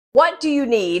What do you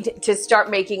need to start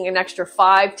making an extra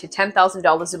 $5,000 to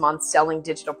 $10,000 a month selling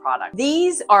digital products?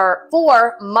 These are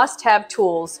 4 must-have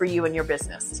tools for you and your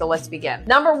business. So let's begin.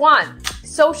 Number 1,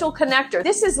 Social Connector.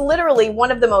 This is literally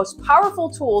one of the most powerful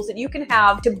tools that you can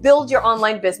have to build your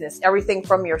online business. Everything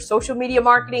from your social media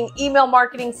marketing, email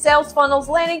marketing, sales funnels,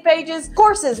 landing pages,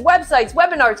 courses, websites,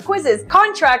 webinars, quizzes,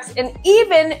 contracts, and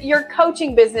even your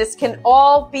coaching business can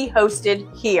all be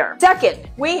hosted here. Second,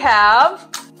 we have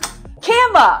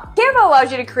Canva. Canva allows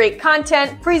you to create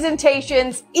content,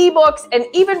 presentations, ebooks, and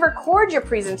even record your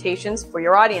presentations for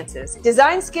your audiences.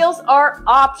 Design skills are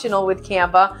optional with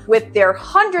Canva. With their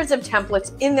hundreds of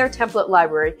templates in their template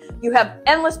library, you have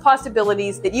endless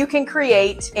possibilities that you can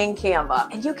create in Canva,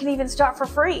 and you can even start for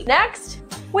free. Next,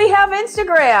 we have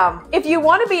Instagram. If you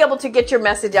want to be able to get your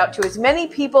message out to as many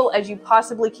people as you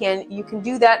possibly can, you can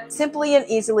do that simply and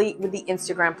easily with the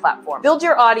Instagram platform. Build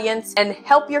your audience and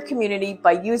help your community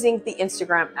by using the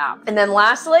Instagram app. And then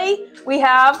lastly, we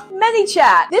have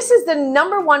ManyChat. This is the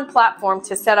 #1 platform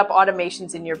to set up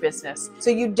automations in your business, so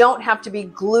you don't have to be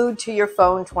glued to your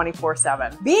phone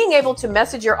 24/7. Being able to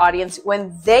message your audience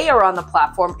when they are on the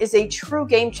platform is a true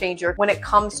game changer when it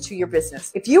comes to your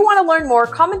business. If you want to learn more,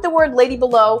 comment the word lady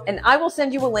below, and I will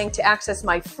send you a link to access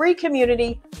my free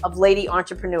community of lady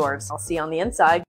entrepreneurs. I'll see you on the inside.